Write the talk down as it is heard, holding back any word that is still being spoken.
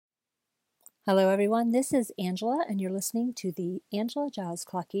Hello, everyone. This is Angela, and you're listening to the Angela Giles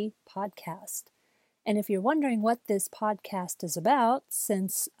Clocky podcast. And if you're wondering what this podcast is about,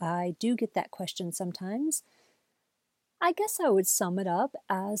 since I do get that question sometimes, I guess I would sum it up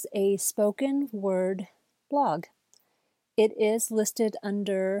as a spoken word blog. It is listed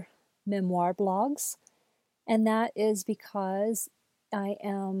under memoir blogs, and that is because I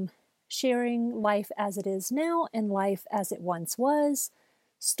am sharing life as it is now and life as it once was.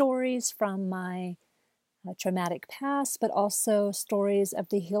 Stories from my traumatic past, but also stories of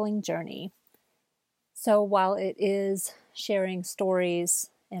the healing journey. So while it is sharing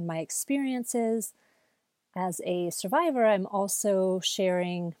stories and my experiences as a survivor, I'm also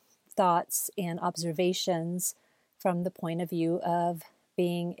sharing thoughts and observations from the point of view of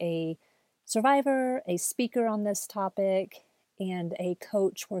being a survivor, a speaker on this topic, and a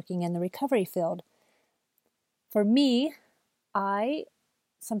coach working in the recovery field. For me, I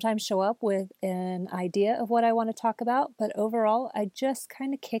sometimes show up with an idea of what I want to talk about, but overall, I just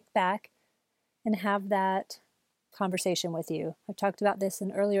kind of kick back and have that conversation with you. I've talked about this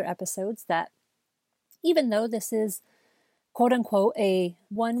in earlier episodes that even though this is quote unquote a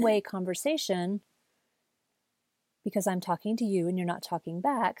one-way conversation, because I'm talking to you and you're not talking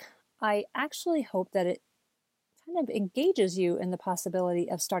back, I actually hope that it kind of engages you in the possibility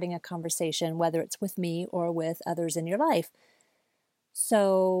of starting a conversation, whether it's with me or with others in your life.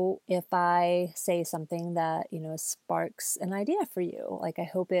 So if I say something that, sparks an idea for you, like I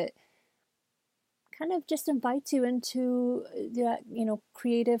hope it kind of just invites you into that,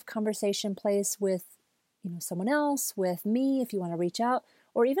 creative conversation place with, someone else, with me, if you want to reach out,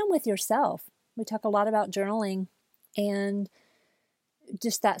 or even with yourself. We talk a lot about journaling and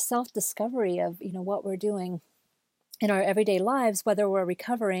just that self-discovery of, what we're doing in our everyday lives, whether we're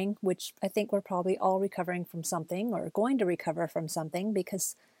recovering, which I think we're probably all recovering from something or going to recover from something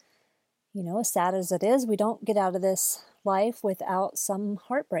because, as sad as it is, we don't get out of this life without some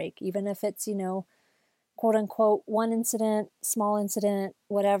heartbreak, even if it's, quote unquote, one incident, small incident,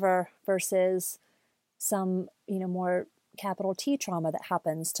 whatever, versus some, more capital T trauma that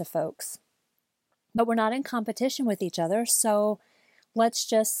happens to folks. But we're not in competition with each other. So let's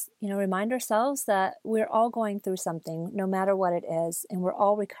just, remind ourselves that we're all going through something, no matter what it is, and we're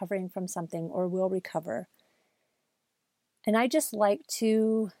all recovering from something or will recover. And I just like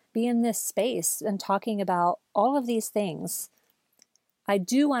to be in this space and talking about all of these things. I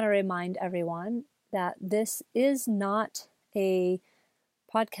do want to remind everyone that this is not a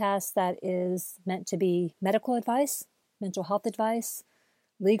podcast that is meant to be medical advice, mental health advice,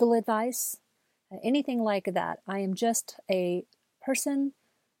 legal advice, anything like that. I am just a person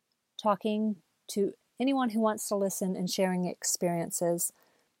talking to anyone who wants to listen and sharing experiences.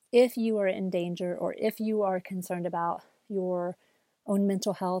 If you are in danger or if you are concerned about your own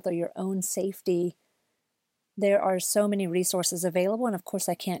mental health or your own safety, there are so many resources available. And of course,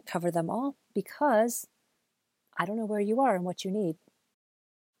 I can't cover them all because I don't know where you are and what you need.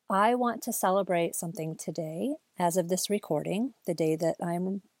 I want to celebrate something today, as of this recording, the day that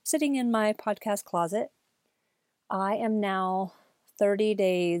I'm sitting in my podcast closet. I am now 30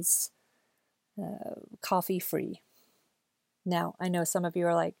 days coffee free. Now, I know some of you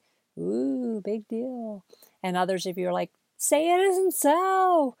are like, ooh, big deal. And others of you are like, say it isn't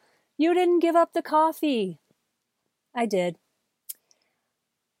so. You didn't give up the coffee. I did.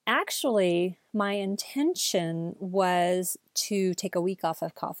 Actually, my intention was to take a week off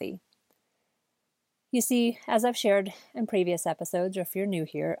of coffee. You see, as I've shared in previous episodes, or if you're new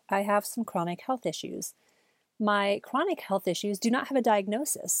here, I have some chronic health issues. My chronic health issues do not have a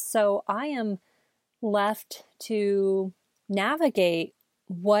diagnosis, so I am left to navigate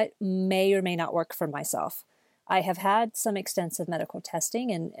what may or may not work for myself. I have had some extensive medical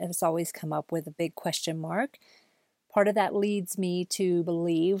testing, and it's always come up with a big question mark. Part of that leads me to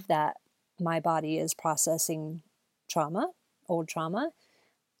believe that my body is processing trauma, old trauma.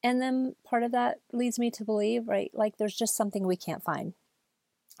 And then part of that leads me to believe, right, like there's just something we can't find.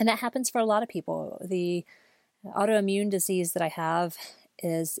 And that happens for a lot of people. The autoimmune disease that I have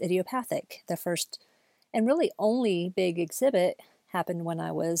is idiopathic. The first and really only big exhibit happened when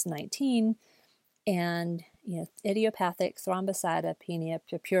I was 19. And, idiopathic thrombocytopenia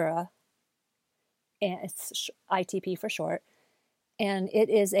purpura, and it's ITP for short. And it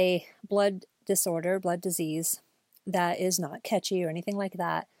is a blood disorder, blood disease that is not catchy or anything like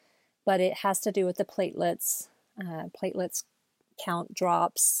that, but it has to do with the platelets. Platelets count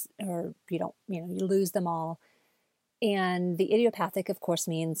drops, or you lose them all. And the idiopathic, of course,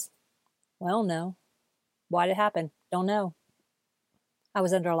 means, well, no. Why did it happen? Don't know. I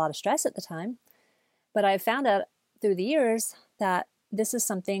was under a lot of stress at the time, but I found out through the years that this is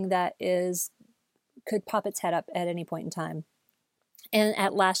something that could pop its head up at any point in time. And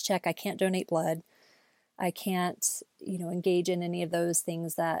at last check, I can't donate blood. I can't, engage in any of those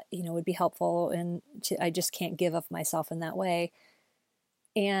things that, would be helpful. And I just can't give of myself in that way.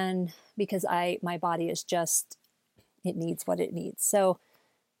 And because my body is just, it needs what it needs. So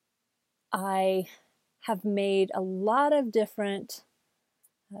I have made a lot of different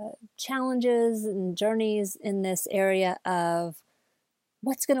challenges and journeys in this area of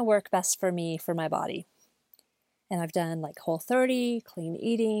what's going to work best for me, for my body. And I've done like Whole30, clean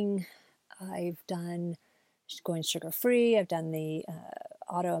eating. I've done going sugar-free. I've done the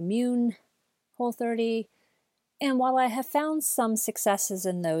autoimmune Whole30. And while I have found some successes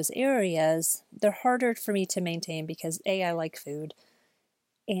in those areas, they're harder for me to maintain because A, I like food,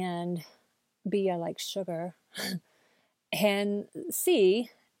 and B, I like sugar, and C,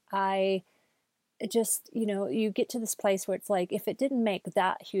 I just, you get to this place where it's like, if it didn't make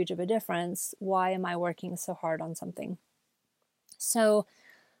that huge of a difference, why am I working so hard on something? So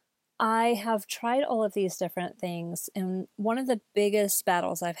I have tried all of these different things, and one of the biggest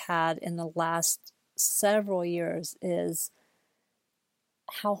battles I've had in the last several years is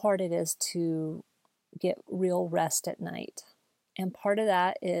how hard it is to get real rest at night. And part of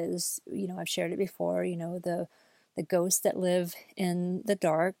that is, I've shared it before, the ghosts that live in the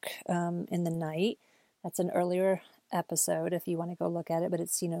dark, in the night. That's an earlier episode if you want to go look at it, but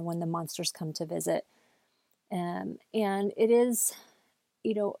it's, when the monsters come to visit. And it is,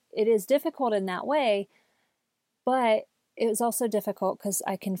 it is difficult in that way, but it was also difficult because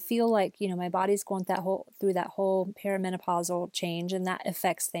I can feel like, my body's going through that whole perimenopausal change, and that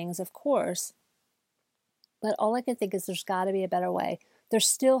affects things, of course. But all I can think is there's got to be a better way. There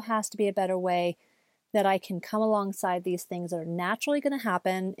still has to be a better way that I can come alongside these things that are naturally going to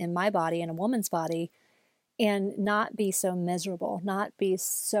happen in my body, in a woman's body, and not be so miserable, not be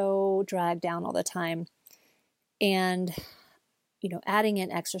so dragged down all the time. And, adding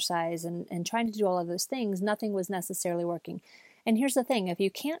in exercise and trying to do all of those things, nothing was necessarily working. And here's the thing, if you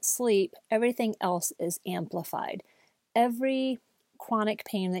can't sleep, everything else is amplified. Every chronic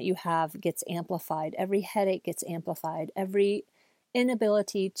pain that you have gets amplified. Every headache gets amplified. Every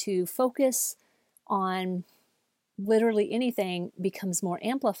inability to focus on literally anything becomes more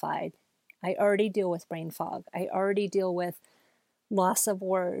amplified. I already deal with brain fog. I already deal with loss of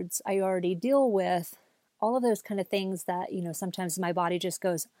words. I already deal with all of those kind of things that, sometimes my body just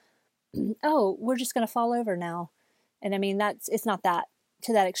goes, oh, we're just going to fall over now. And I mean, it's not that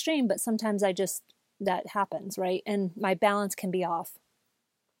to that extreme, but sometimes that happens, right? And my balance can be off.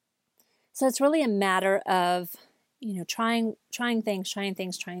 So it's really a matter of, trying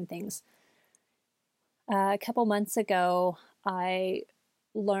things. A couple months ago, I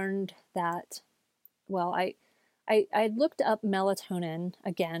learned that, I looked up melatonin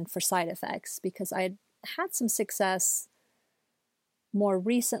again for side effects because I had some success more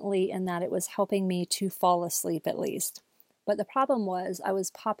recently in that it was helping me to fall asleep at least. But the problem was I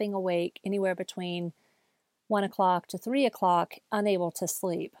was popping awake anywhere between 1 o'clock to 3 o'clock, unable to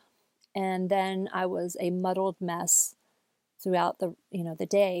sleep. And then I was a muddled mess throughout the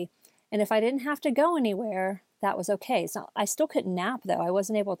day. And if I didn't have to go anywhere, that was okay. So I still couldn't nap though. I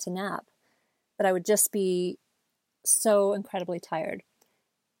wasn't able to nap, but I would just be so incredibly tired.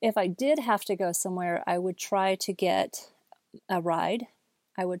 If I did have to go somewhere, I would try to get a ride.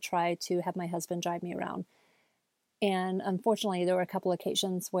 I would try to have my husband drive me around. And unfortunately, there were a couple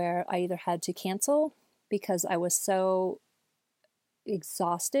occasions where I either had to cancel because I was so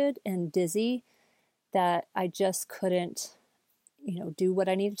exhausted and dizzy that I just couldn't, do what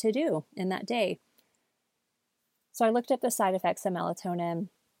I needed to do in that day. So I looked up the side effects of melatonin,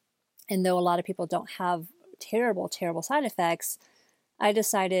 and though a lot of people don't have terrible, terrible side effects, I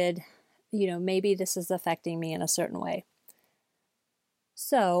decided, maybe this is affecting me in a certain way.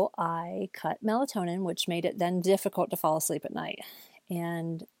 So I cut melatonin, which made it then difficult to fall asleep at night.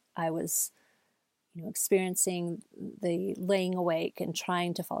 And I was, experiencing the laying awake and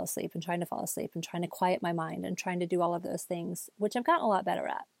trying to fall asleep and trying to quiet my mind and trying to do all of those things, which I've gotten a lot better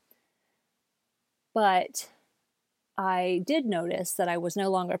at. But I did notice that I was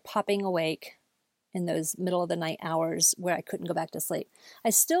no longer popping awake in those middle of the night hours where I couldn't go back to sleep.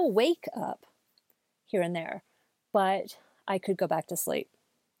 I still wake up here and there, but I could go back to sleep.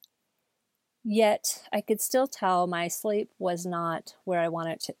 Yet I could still tell my sleep was not where I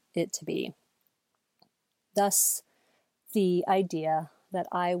wanted it to be. Thus, the idea that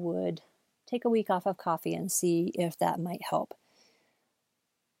I would take a week off of coffee and see if that might help.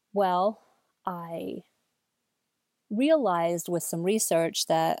 Well, I realized with some research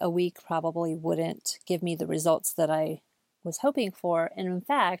that a week probably wouldn't give me the results that I was hoping for. And in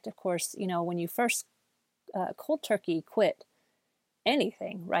fact, of course, when you first cold turkey quit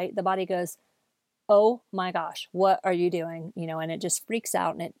anything, right, the body goes, oh my gosh, what are you doing? And it just freaks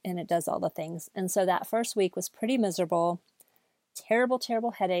out and it does all the things. And so that first week was pretty miserable, terrible,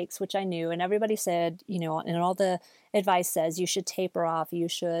 terrible headaches, which I knew. And everybody said, and all the advice says you should taper off, you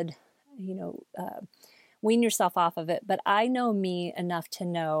should, wean yourself off of it. But I know me enough to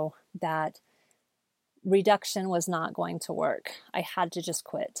know that reduction was not going to work. I had to just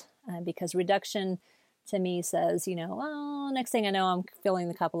quit because reduction to me says, next thing I know, I'm filling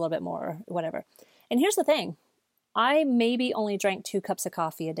the cup a little bit more, or whatever. And here's the thing. I maybe only drank 2 cups of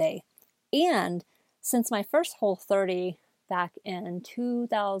coffee a day. And since my first Whole30 back in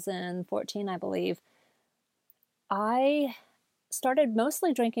 2014, I believe, I started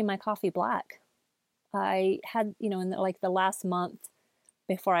mostly drinking my coffee black. I had, in the last month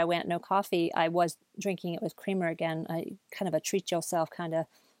before I went no coffee, I was drinking it with creamer again, kind of a treat yourself kind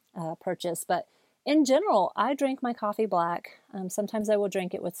of purchase. But in general, I drink my coffee black. Sometimes I will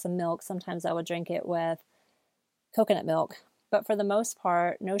drink it with some milk. Sometimes I will drink it with coconut milk. But for the most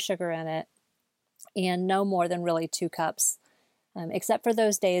part, no sugar in it and no more than really 2 cups, except for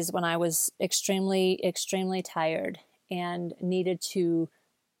those days when I was extremely, extremely tired and needed to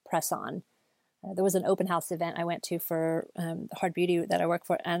press on. There was an open house event I went to for Hard Beauty that I work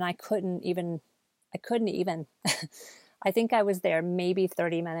for, and I couldn't even, I think I was there maybe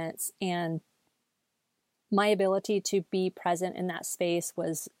 30 minutes, and my ability to be present in that space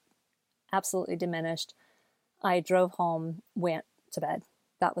was absolutely diminished. I drove home, went to bed.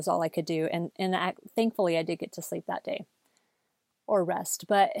 That was all I could do. And thankfully I did get to sleep that day or rest.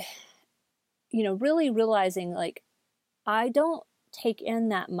 But, really realizing I don't take in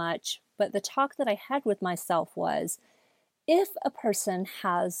that much, but the talk that I had with myself was, if a person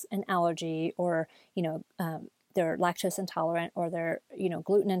has an allergy or, they're lactose intolerant or they're,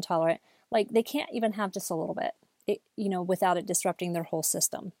 gluten intolerant, they can't even have just a little bit, without it disrupting their whole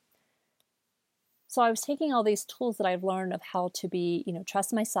system. So I was taking all these tools that I've learned of how to be,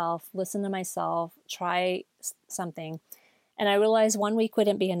 trust myself, listen to myself, try something. And I realized 1 week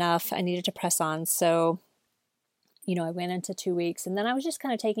wouldn't be enough. I needed to press on. So, I went into 2 weeks, and then I was just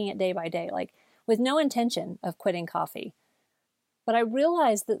kind of taking it day by day, with no intention of quitting coffee. But I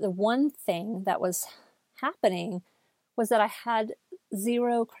realized that the one thing that was happening was that I had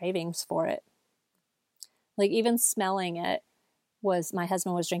 0 cravings for it. Even smelling it my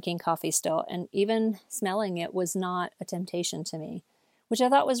husband was drinking coffee still, and even smelling it was not a temptation to me, which I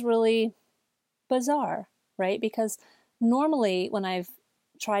thought was really bizarre, right? Because normally when I've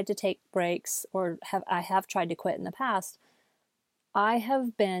tried to take breaks or I have tried to quit in the past, I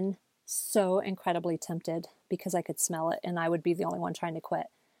have been so incredibly tempted because I could smell it and I would be the only one trying to quit.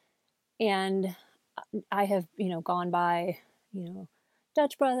 And I have, gone by,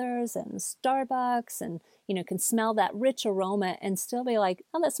 Dutch Brothers and Starbucks and, can smell that rich aroma and still be like,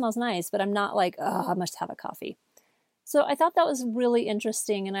 oh, that smells nice. But I'm not like, oh, I must have a coffee. So I thought that was really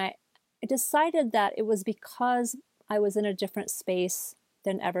interesting. And I decided that it was because I was in a different space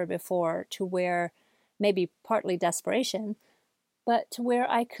than ever before, to where maybe partly desperation, but to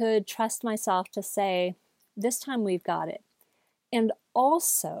where I could trust myself to say, this time we've got it. And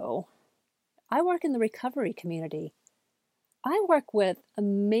also, I work in the recovery community. I work with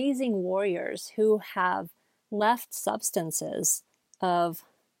amazing warriors who have left substances of,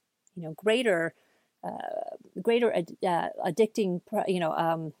 greater addicting,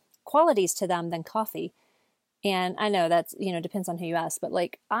 qualities to them than coffee. And I know that's, depends on who you ask, but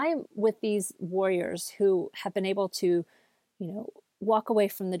I'm with these warriors who have been able to, walk away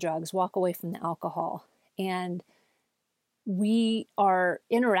from the drugs, walk away from the alcohol. And we are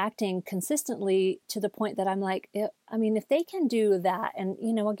interacting consistently to the point that I'm like, if they can do that, and,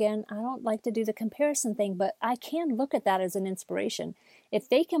 again, I don't like to do the comparison thing, but I can look at that as an inspiration. If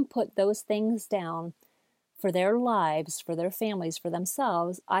they can put those things down for their lives, for their families, for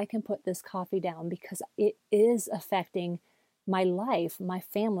themselves, I can put this coffee down because it is affecting my life, my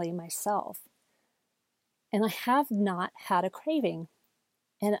family, myself. And I have not had a craving.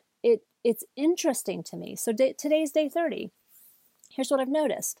 And it's interesting to me. So today's day 30. Here's what I've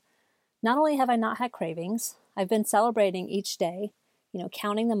noticed. Not only have I not had cravings, I've been celebrating each day,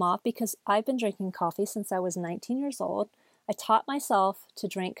 counting them off, because I've been drinking coffee since I was 19 years old. I taught myself to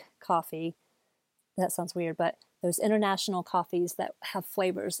drink coffee. That sounds weird, but those international coffees that have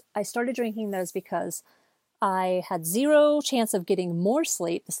flavors, I started drinking those because I had 0 chance of getting more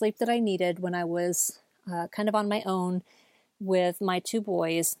sleep, the sleep that I needed when I was kind of on my own with my 2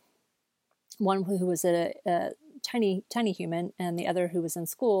 boys, one who was a tiny human and the other who was in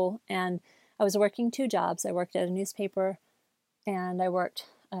school. And I was working 2 jobs. I worked at a newspaper and I worked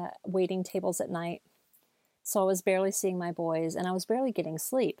waiting tables at night. So I was barely seeing my boys and I was barely getting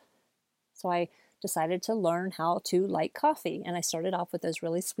sleep. So I decided to learn how to like coffee, and I started off with those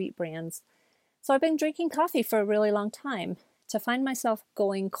really sweet brands. So I've been drinking coffee for a really long time. To find myself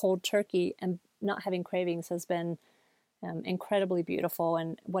going cold turkey and not having cravings has been incredibly beautiful,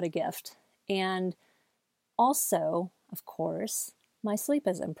 and what a gift. And also, of course, my sleep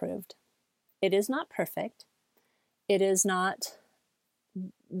has improved. It is not perfect. It is not,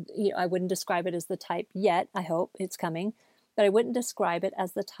 I wouldn't describe it as the type yet. I hope it's coming, but I wouldn't describe it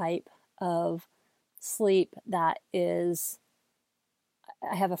as the type of sleep that is,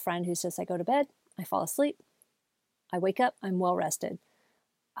 I have a friend who says, I go to bed, I fall asleep, I wake up, I'm well rested.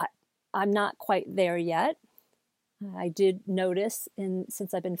 I'm not quite there yet. I did notice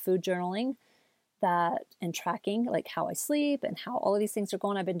since I've been food journaling that and tracking like how I sleep and how all of these things are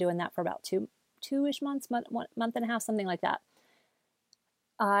going. I've been doing that for about two-ish months, month and a half, something like that.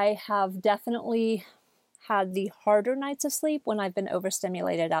 I have definitely had the harder nights of sleep when I've been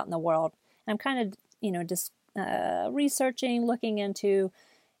overstimulated out in the world. And I'm kind of, just researching, looking into,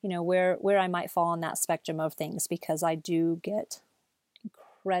 where I might fall on that spectrum of things, because I do get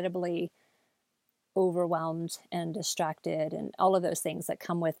incredibly overwhelmed and distracted and all of those things that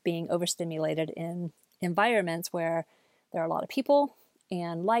come with being overstimulated in environments where there are a lot of people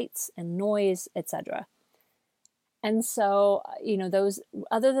and lights and noise, etc. And so, those,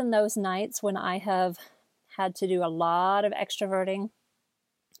 other than those nights when I have had to do a lot of extroverting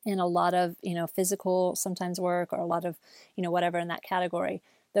and a lot of, physical sometimes work, or a lot of, whatever in that category,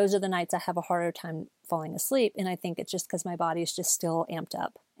 those are the nights I have a harder time falling asleep. And I think it's just because my body is just still amped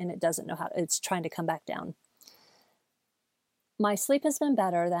up and it doesn't know how, it's trying to come back down. My sleep has been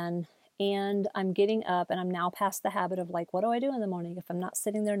better then, and I'm getting up, and I'm now past the habit of like, what do I do in the morning if I'm not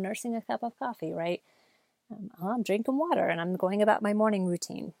sitting there nursing a cup of coffee, right? I'm drinking water and I'm going about my morning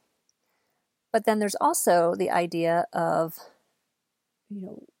routine. But then there's also the idea of,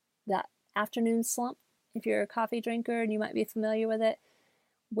 that afternoon slump, if you're a coffee drinker, and you might be familiar with it,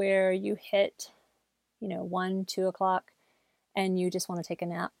 where you hit, 1, 2 o'clock and you just want to take a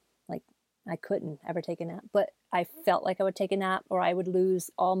nap. Like, I couldn't ever take a nap, but I felt like I would take a nap or I would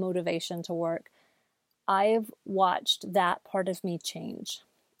lose all motivation to work. I've watched that part of me change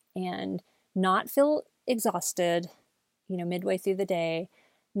and not feel exhausted, midway through the day,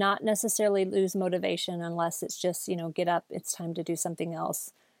 not necessarily lose motivation unless it's just, get up, it's time to do something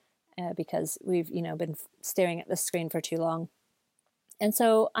else because we've, been staring at the screen for too long. And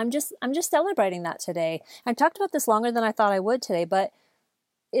so I'm just celebrating that today. I talked about this longer than I thought I would today, but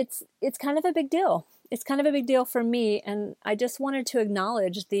it's kind of a big deal. It's kind of a big deal for me, and I just wanted to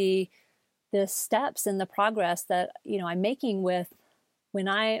acknowledge the steps and the progress that I'm making with when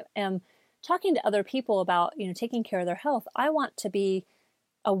I am talking to other people about taking care of their health. I want to be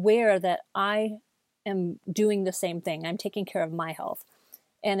aware that I am doing the same thing. I'm taking care of my health,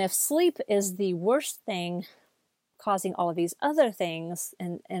 and if sleep is the worst thing causing all of these other things,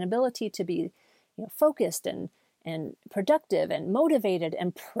 and ability to be focused and productive and motivated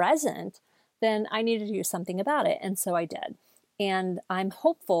and present, then I need to do something about it. And so I did. And I'm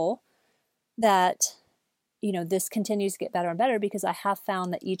hopeful that this continues to get better and better, because I have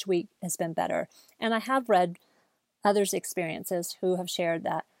found that each week has been better. And I have read others' experiences who have shared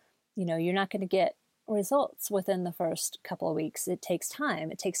that you're not going to get results within the first couple of weeks. It takes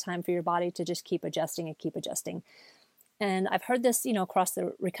time. It takes time for your body to just keep adjusting and keep adjusting. And I've heard this, across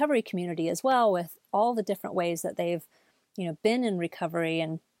the recovery community as well, with all the different ways that they've, been in recovery.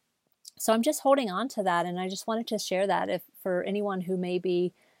 And so I'm just holding on to that. And I just wanted to share that if for anyone who may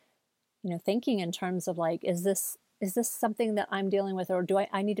be, thinking in terms of like, is this something that I'm dealing with, or do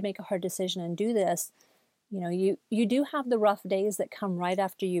I need to make a hard decision and do this? You do have the rough days that come right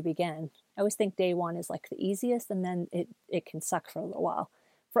after you begin. I always think day one is like the easiest, and then it can suck for a little while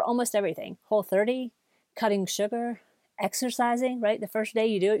for almost everything. Whole30, cutting sugar, exercising, right? The first day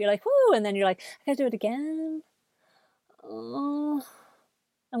you do it, you're like, whoo, and then you're like, I gotta do it again.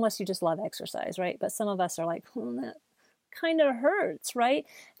 Unless you just love exercise, right? But some of us are like, that kind of hurts, right?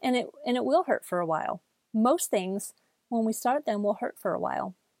 And it will hurt for a while. Most things, when we start them, will hurt for a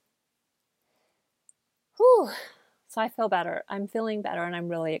while. Whew. So I feel better. I'm feeling better, and I'm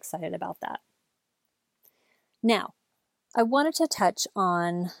really excited about that. Now, I wanted to touch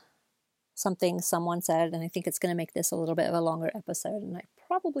on something someone said, and I think it's going to make this a little bit of a longer episode, and I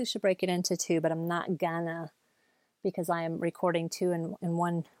probably should break it into 2, but I'm not gonna, because I am recording 2 in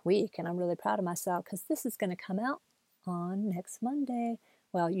 1 week, and I'm really proud of myself because this is going to come out on next Monday.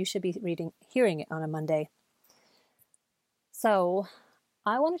 Well, you should be hearing it on a Monday. So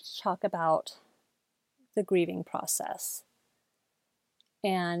I wanted to talk about the grieving process.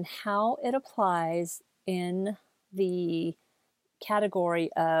 and how it applies in the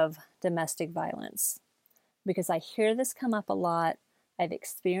category of domestic violence. Because I hear this come up a lot. I've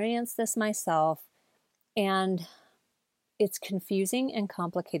experienced this myself, and it's confusing and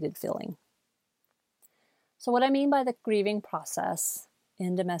complicated feeling. So what I mean by the grieving process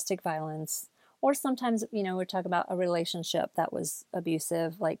in domestic violence, or sometimes, we're talking about a relationship that was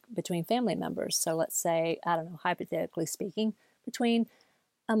abusive, like between family members. So let's say, I don't know, hypothetically speaking, between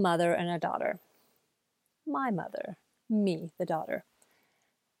a mother and a daughter. My mother, me, the daughter.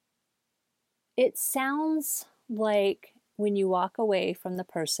 It sounds like when you walk away from the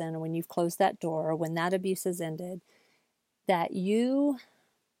person, when you've closed that door, when that abuse has ended, that you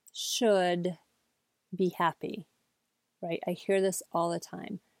should be happy, right? I hear this all the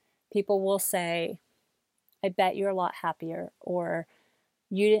time. People will say, I bet you're a lot happier, or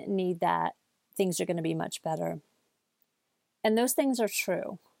you didn't need that. Things are going to be much better. And those things are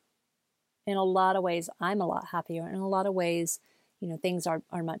true. In a lot of ways, I'm a lot happier. In a lot of ways, things are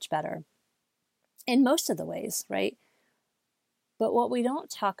much better. In most of the ways, right? But what we don't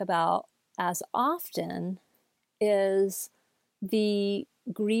talk about as often is the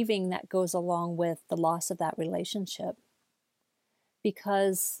grieving that goes along with the loss of that relationship.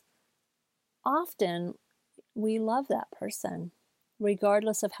 Because often we love that person.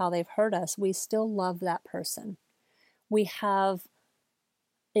 Regardless of how they've hurt us, we still love that person. We have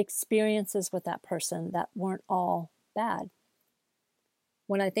experiences with that person that weren't all bad.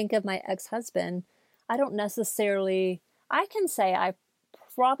 When I think of my ex-husband, I can say I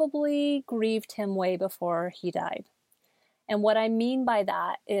probably grieved him way before he died. And what I mean by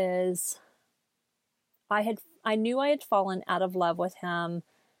that is I knew I had fallen out of love with him.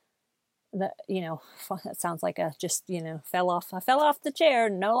 That sounds like I fell off the chair,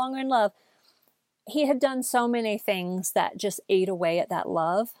 no longer in love. He had done so many things that just ate away at that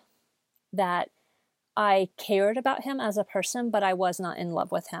love, that I cared about him as a person, but I was not in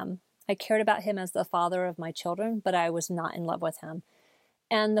love with him. I cared about him as the father of my children, but I was not in love with him.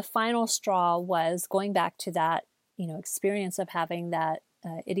 And the final straw was going back to that, experience of having that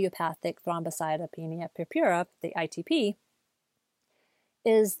idiopathic thrombocytopenia purpura, the ITP,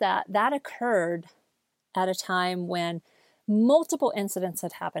 is that occurred at a time when multiple incidents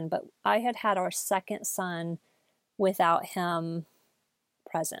had happened, but I had our second son without him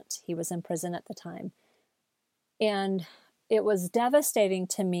present. He was in prison at the time. And it was devastating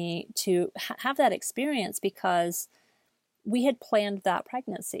to me to have that experience, because we had planned that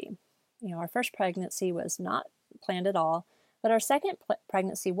pregnancy. Our first pregnancy was not planned at all, but our second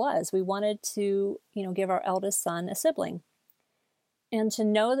pregnancy was. We wanted to, give our eldest son a sibling. And to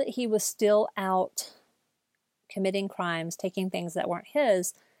know that he was still out committing crimes, taking things that weren't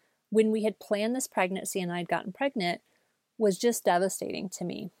his, when we had planned this pregnancy and I'd gotten pregnant, was just devastating to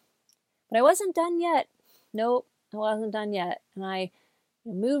me. But I wasn't done yet. Nope, I wasn't done yet. And I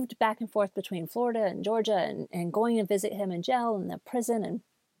moved back and forth between Florida and Georgia, and going to visit him in jail and the prison,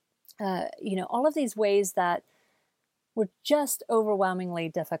 and all of these ways that were just overwhelmingly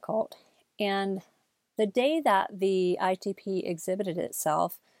difficult. And the day that the ITP exhibited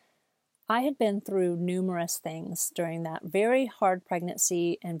itself, I had been through numerous things during that very hard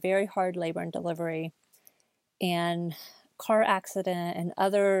pregnancy and very hard labor and delivery, and car accident and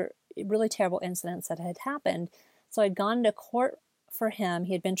other really terrible incidents that had happened. So I'd gone to court for him.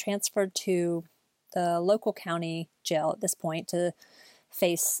 He had been transferred to the local county jail at this point to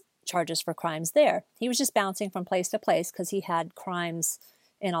face charges for crimes there. He was just bouncing from place to place because he had crimes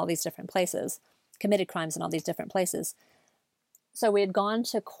in all these different places, committed crimes in all these different places. So we had gone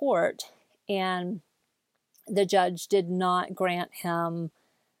to court, and the judge did not grant him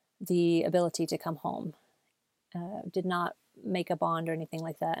the ability to come home, did not make a bond or anything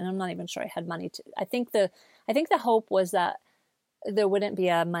like that. And I'm not even sure I had money to. I think the hope was that there wouldn't be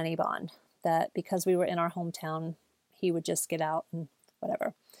a money bond, that because we were in our hometown, he would just get out and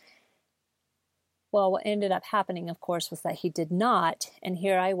whatever. Well, what ended up happening, of course, was that he did not. And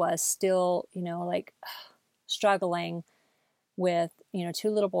here I was still, struggling with, two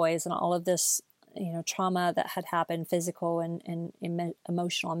little boys and all of this, trauma that had happened, physical and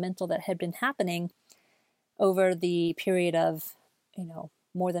emotional and mental, that had been happening over the period of,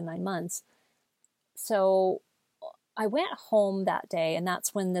 more than 9 months. So I went home that day, and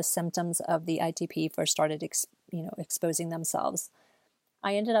that's when the symptoms of the ITP first started, exposing themselves.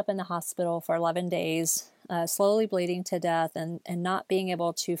 I ended up in the hospital for 11 days, slowly bleeding to death, and not being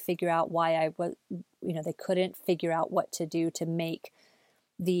able to figure out why I was, they couldn't figure out what to do to make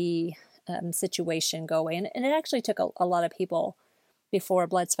the situation go away. And it actually took a lot of people before a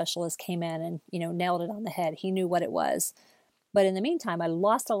blood specialist came in and, nailed it on the head. He knew what it was. But in the meantime, I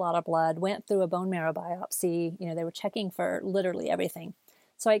lost a lot of blood, went through a bone marrow biopsy. They were checking for literally everything.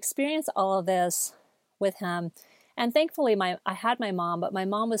 So I experienced all of this with him. And thankfully, I had my mom, but my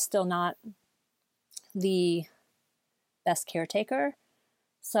mom was still not the best caretaker.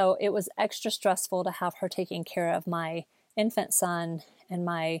 So it was extra stressful to have her taking care of my infant son and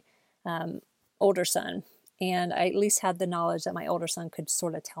my older son. And I at least had the knowledge that my older son could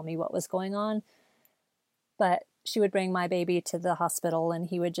sort of tell me what was going on. But she would bring my baby to the hospital and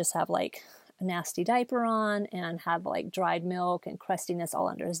he would just have like a nasty diaper on and have like dried milk and crustiness all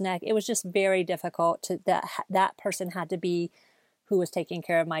under his neck. It was just very difficult that person had to be who was taking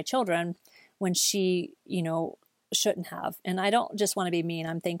care of my children when she, shouldn't have. And I don't just want to be mean.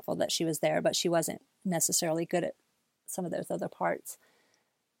 I'm thankful that she was there, but she wasn't necessarily good at some of those other parts.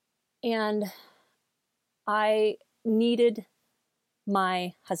 And I needed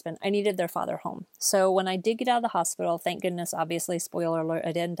my husband. I needed their father home. So when I did get out of the hospital, thank goodness, obviously, spoiler alert,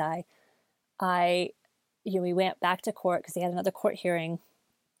 I didn't die. We went back to court because he had another court hearing.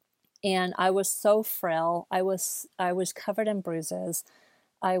 And I was so frail. I was covered in bruises.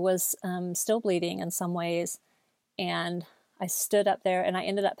 I was still bleeding in some ways. And I stood up there and I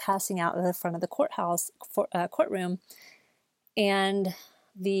ended up passing out at the front of the courtroom. And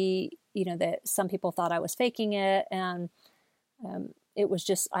some people thought I was faking it. And it was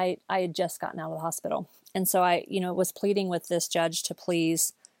just, I had just gotten out of the hospital. And so I, was pleading with this judge to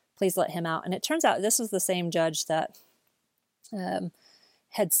please let him out. And it turns out this was the same judge that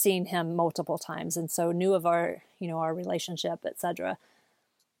had seen him multiple times. And so knew of our relationship, etc.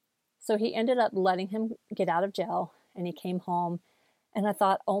 So he ended up letting him get out of jail and he came home. And I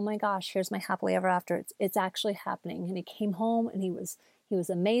thought, oh my gosh, here's my happily ever after. It's actually happening. And he came home and he was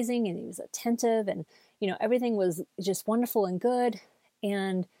amazing and he was attentive and, everything was just wonderful and good.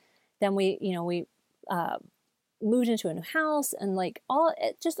 And then we moved into a new house and like all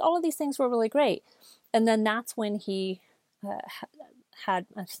of these things were really great. And then that's when he had,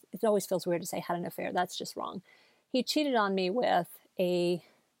 it always feels weird to say had an affair. That's just wrong. He cheated on me with a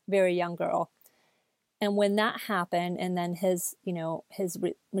very young girl. And when that happened, and then his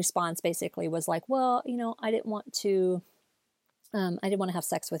response basically was like, well, I didn't want to have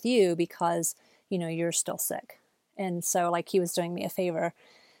sex with you because, you're still sick. And so like he was doing me a favor.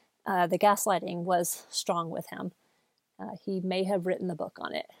 The gaslighting was strong with him. He may have written the book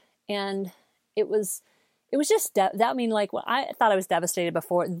on it. And it was just, I thought I was devastated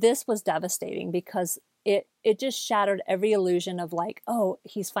before. This was devastating because it just shattered every illusion of like, oh,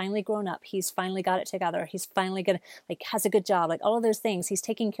 he's finally grown up. He's finally got it together. He's finally gonna has a good job. Like all of those things. He's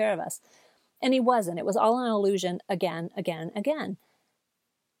taking care of us. And he wasn't. It was all an illusion again.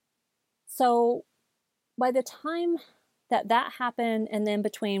 So by the time that happened, and then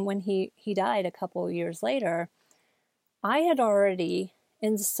between when he died a couple of years later, I had already,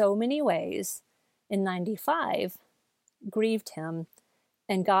 in so many ways, in 95, grieved him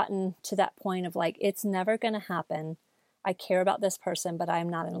and gotten to that point of like, it's never going to happen. I care about this person, but I'm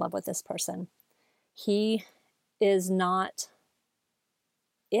not in love with this person. He is not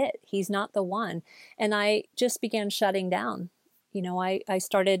it. He's not the one. And I just began shutting down. I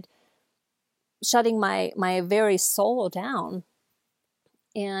started shutting my very soul down.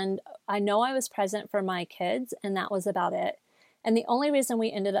 And I know I was present for my kids, and that was about it. And the only reason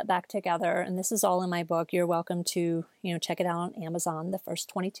we ended up back together, and this is all in my book, you're welcome to, check it out on Amazon, The First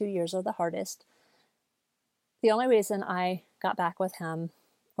 22 Years Are the Hardest. The only reason I got back with him,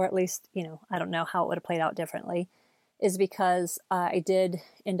 or at least, I don't know how it would have played out differently, is because I did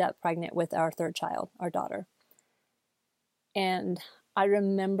end up pregnant with our third child, our daughter. And I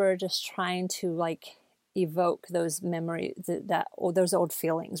remember just trying to evoke those memories, those old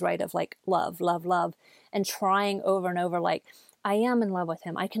feelings, right? Of like love, and trying over and over, like, I am in love with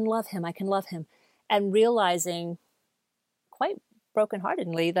him. I can love him. And realizing quite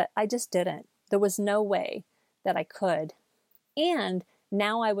brokenheartedly that I just didn't. There was no way that I could. And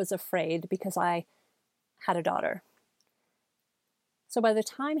now I was afraid because I had a daughter. So by the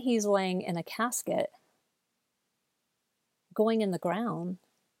time he's laying in a casket, going in the ground,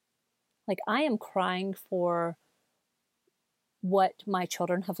 I am crying for what my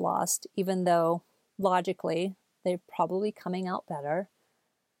children have lost, even though logically they're probably coming out better.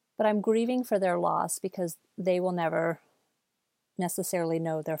 But I'm grieving for their loss because they will never necessarily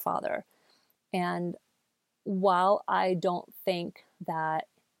know their father. And while I don't think that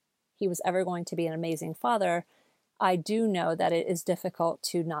he was ever going to be an amazing father, I do know that it is difficult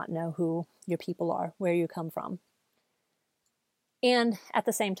to not know who your people are, where you come from. And at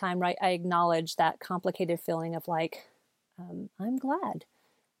the same time, right, I acknowledge that complicated feeling of I'm glad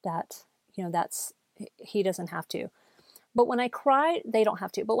that, he doesn't have to. But when I cried, they don't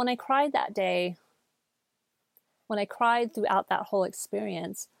have to, but when I cried that day, when I cried throughout that whole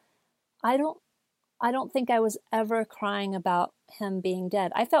experience, I don't think I was ever crying about him being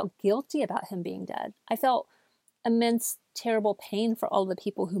dead. I felt guilty about him being dead. I felt immense, terrible pain for all the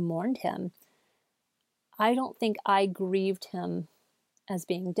people who mourned him. I don't think I grieved him as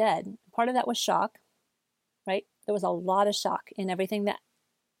being dead. Part of that was shock, right? There was a lot of shock in everything that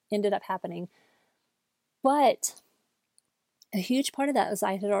ended up happening. But a huge part of that was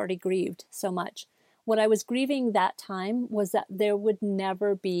I had already grieved so much. What I was grieving that time was that there would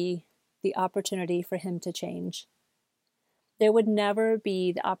never be the opportunity for him to change. There would never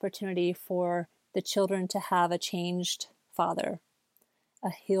be the opportunity for the children to have a changed father, a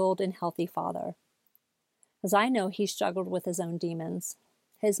healed and healthy father. Because I know he struggled with his own demons.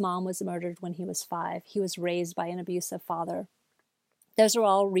 His mom was murdered when he was 5. He was raised by an abusive father. Those are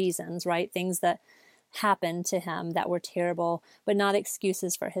all reasons, right? Things that happened to him that were terrible, but not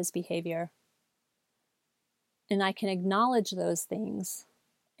excuses for his behavior. And I can acknowledge those things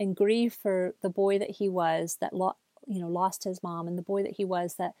and grieve for the boy that he was that lost his mom, and the boy that he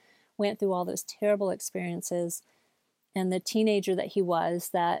was that went through all those terrible experiences, and the teenager that he was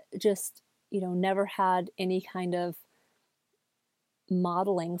that just, never had any kind of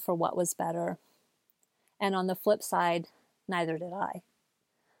modeling for what was better. And on the flip side, neither did I.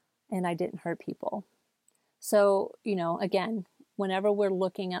 And I didn't hurt people. So, again, whenever we're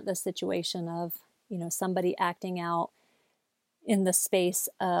looking at the situation of, somebody acting out in the space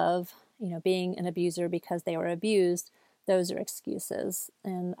of, being an abuser because they were abused, those are excuses.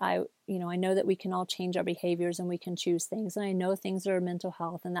 And I know that we can all change our behaviors and we can choose things. And I know things are mental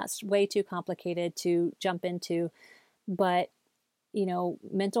health, and that's way too complicated to jump into. But,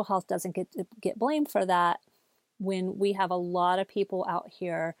 mental health doesn't get blamed for that when we have a lot of people out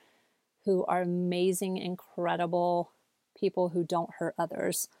here who are amazing, incredible people who don't hurt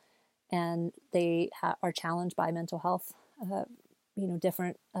others. And they are challenged by mental health,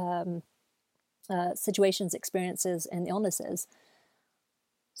 different situations, experiences, and illnesses.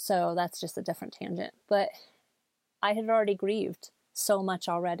 So that's just a different tangent. But I had already grieved so much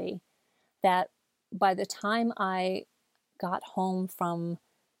already that by the time I got home from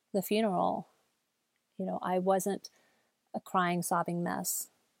the funeral, I wasn't a crying, sobbing mess.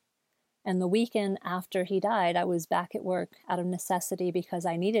 And the weekend after he died, I was back at work out of necessity because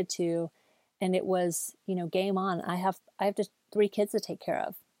I needed to. And it was, game on. I have just 3 kids to take care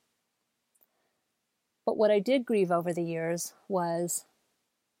of. But what I did grieve over the years was,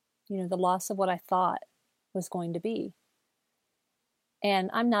 the loss of what I thought was going to be.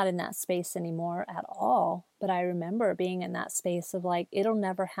 And I'm not in that space anymore at all. But I remember being in that space of like, it'll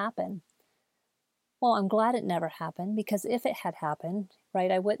never happen. Well, I'm glad it never happened, because if it had happened,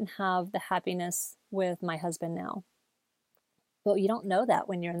 right, I wouldn't have the happiness with my husband now. But you don't know that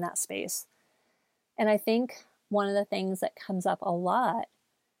when you're in that space. And I think one of the things that comes up a lot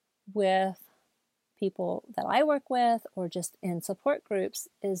with people that I work with or just in support groups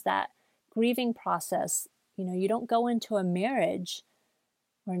is that grieving process. You don't go into a marriage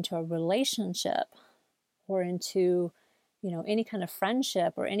or into a relationship or into, any kind of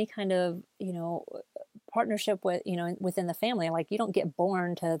friendship or any kind of, partnership with, within the family. Like, you don't get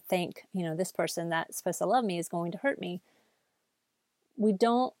born to think, this person that's supposed to love me is going to hurt me. We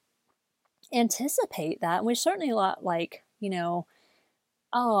don't anticipate that. And we're certainly a lot like,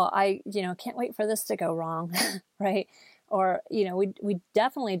 I can't wait for this to go wrong, right? Or, we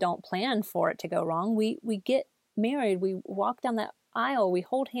definitely don't plan for it to go wrong. We get married, we walk down that aisle, we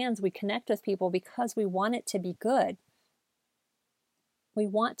hold hands, we connect with people because we want it to be good. We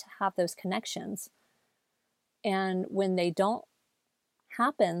want to have those connections. And when they don't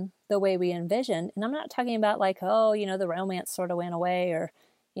happen the way we envisioned, and I'm not talking about like, the romance sort of went away or,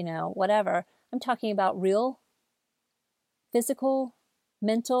 whatever. I'm talking about real physical,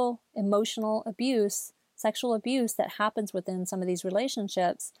 mental, emotional abuse, sexual abuse that happens within some of these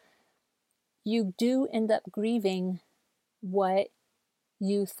relationships. You do end up grieving what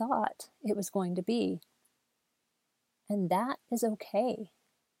you thought it was going to be. And that is okay.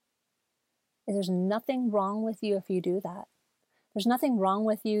 There's nothing wrong with you if you do that. There's nothing wrong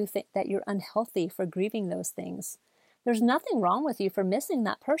with you that you're unhealthy for grieving those things. There's nothing wrong with you for missing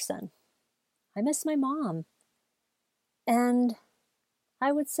that person. I miss my mom. And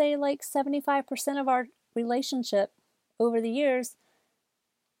I would say like 75% of our relationship over the years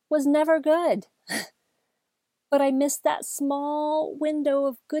was never good. But I missed that small window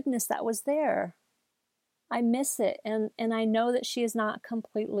of goodness that was there. I miss it. And I know that she is not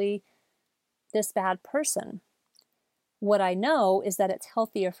completely this bad person. What I know is that it's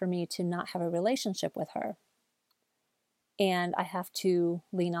healthier for me to not have a relationship with her. And I have to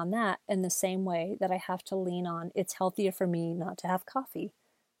lean on that in the same way that I have to lean on it's healthier for me not to have coffee,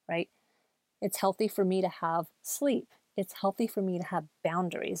 right? It's healthy for me to have sleep. It's healthy for me to have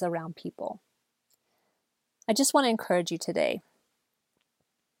boundaries around people. I just want to encourage you today.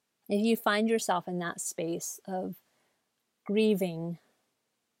 If you find yourself in that space of grieving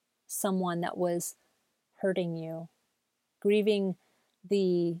someone that was hurting you, grieving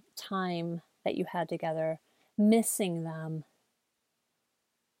the time that you had together, missing them,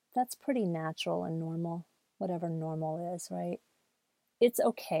 that's pretty natural and normal, whatever normal is, right? It's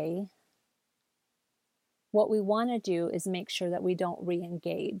okay. What we want to do is make sure that we don't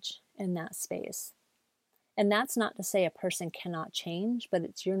re-engage in that space. And that's not to say a person cannot change, but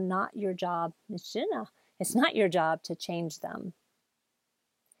it's not your job. It's not your job to change them.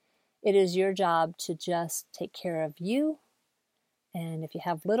 It is your job to just take care of you. And if you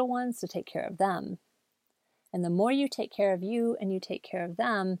have little ones, to take care of them. And the more you take care of you and you take care of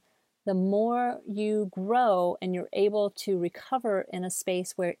them, the more you grow and you're able to recover in a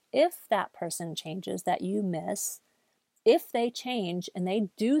space where if that person changes that you miss, if they change and they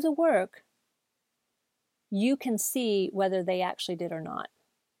do the work, you can see whether they actually did or not.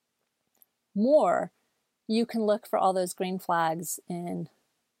 More, you can look for all those green flags in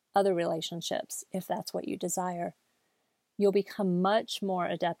other relationships if that's what you desire. You'll become much more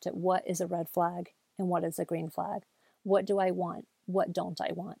adept at what is a red flag and what is a green flag. What do I want? What don't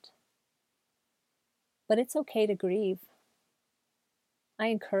I want? But it's okay to grieve. I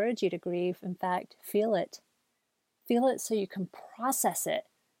encourage you to grieve. In fact, feel it. Feel it so you can process it.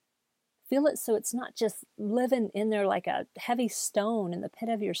 Feel it so it's not just living in there like a heavy stone in the pit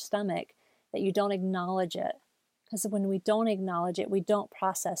of your stomach that you don't acknowledge it. Because when we don't acknowledge it, we don't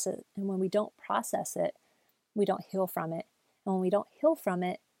process it. And when we don't process it, we don't heal from it. And when we don't heal from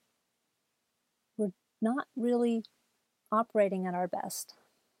it, we're not really operating at our best.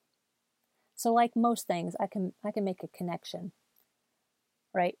 So like most things, I can make a connection,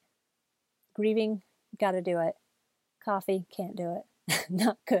 right? Grieving, got to do it. Coffee, can't do it.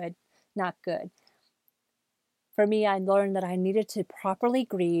 Not good. Not good. For me, I learned that I needed to properly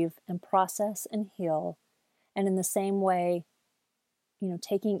grieve and process and heal. And in the same way,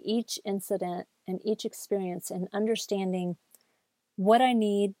 taking each incident and each experience and understanding what I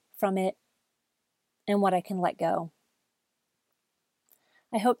need from it and what I can let go.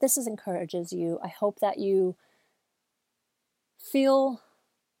 I hope this encourages you. I hope that you feel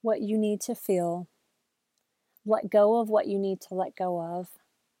what you need to feel, let go of what you need to let go of,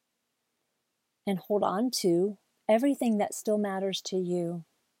 and hold on to everything that still matters to you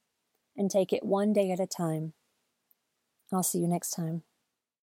and take it one day at a time. I'll see you next time.